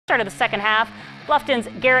Start of the second half, Bluffton's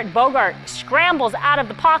Garrett Bogart scrambles out of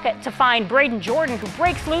the pocket to find Braden Jordan, who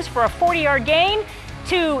breaks loose for a 40-yard gain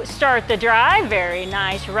to start the drive. Very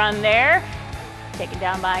nice run there. Taken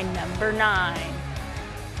down by number 9.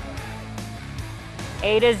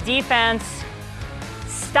 Ada's defense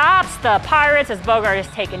stops the Pirates as Bogart is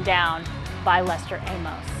taken down by Lester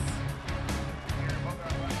Amos.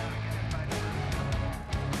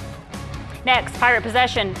 Next, Pirate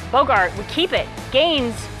possession. Bogart would keep it,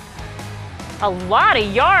 gains a lot of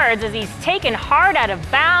yards as he's taken hard out of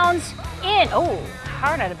bounds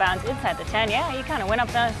hard out of bounds inside the 10. Yeah, he kind of went up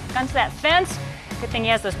against that fence. Good thing he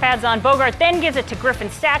has those pads on. Bogart then gives it to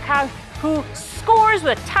Griffin Stackhouse, who scores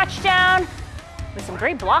with a touchdown with some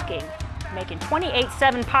great blocking, making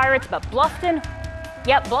 28-7 Pirates, but Bluffton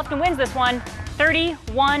wins this one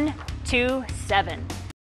 31-7.